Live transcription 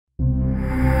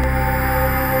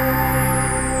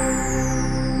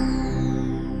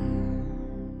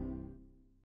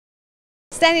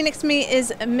Standing next to me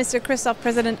is Mr. Khristov,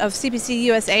 President of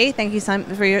CPC-USA. Thank you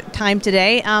for your time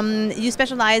today. You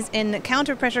specialize in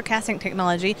counter-pressure casting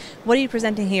technology. What are you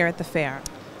presenting here at the fair?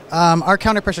 Our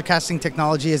counter-pressure casting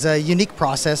technology is a unique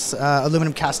process,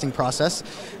 aluminum casting process,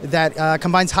 that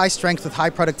combines high strength with high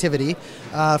productivity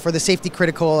for the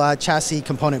safety-critical chassis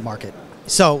component market.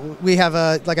 So we have,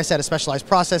 like I said, a specialized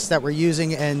process that we're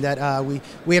using and that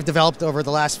we have developed over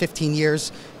the last 15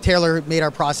 years, tailor-made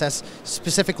our process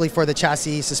specifically for the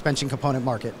chassis suspension component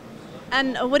market.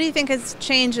 And what do you think has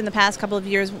changed in the past couple of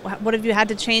years? What have you had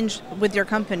to change with your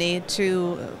company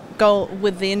to go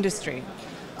with the industry?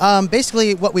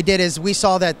 Basically, what we did is we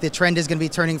saw that the trend is going to be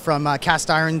turning from cast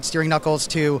iron steering knuckles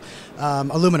to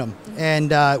aluminum.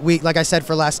 And like I said,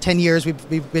 for the last 10 years,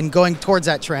 we've been going towards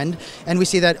that trend. And we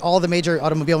see that all the major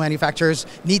automobile manufacturers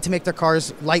need to make their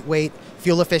cars lightweight,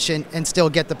 fuel efficient, and still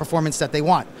get the performance that they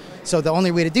want. So the only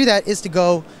way to do that is to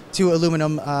go to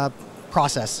aluminum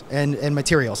process and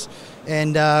materials.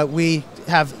 And we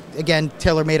have, again,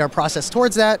 tailor-made our process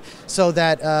towards that so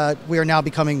that we are now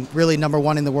becoming really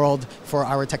 #1 in the world for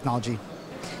our technology.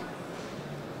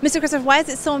 Mr. Khristov, why is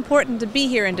it so important to be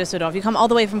here in Düsseldorf? You come all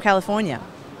the way from California.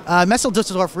 Messe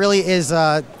Düsseldorf really is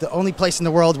the only place in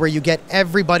the world where you get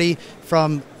everybody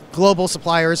from global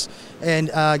suppliers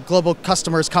and global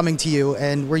customers coming to you,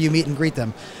 and where you meet and greet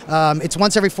them. It's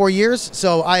once every 4 years,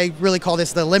 so I really call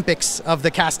this the Olympics of the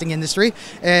casting industry,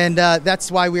 and that's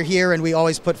why we're here, and we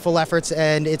always put full efforts,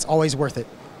 and it's always worth it.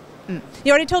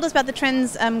 You already told us about the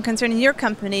trends concerning your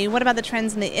company. What about the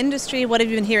trends in the industry? What have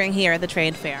you been hearing here at the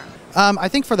trade fair? I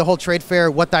think for the whole trade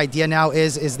fair, what the idea now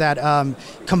is that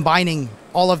combining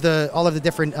all of the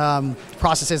different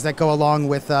processes that go along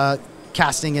with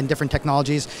casting and different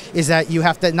technologies is that you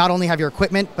have to not only have your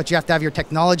equipment, but you have to have your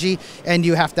technology, and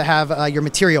you have to have your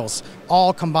materials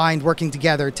all combined, working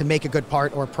together to make a good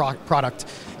part or product.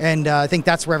 And I think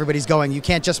that's where everybody's going. You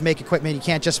can't just make equipment, you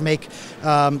can't just make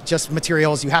just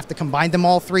materials. You have to combine them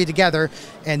all three together,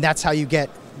 and that's how you get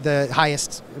the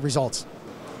highest results.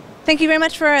 Thank you very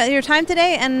much for your time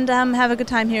today, and have a good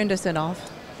time here in Düsseldorf.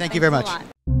 Thank you very much.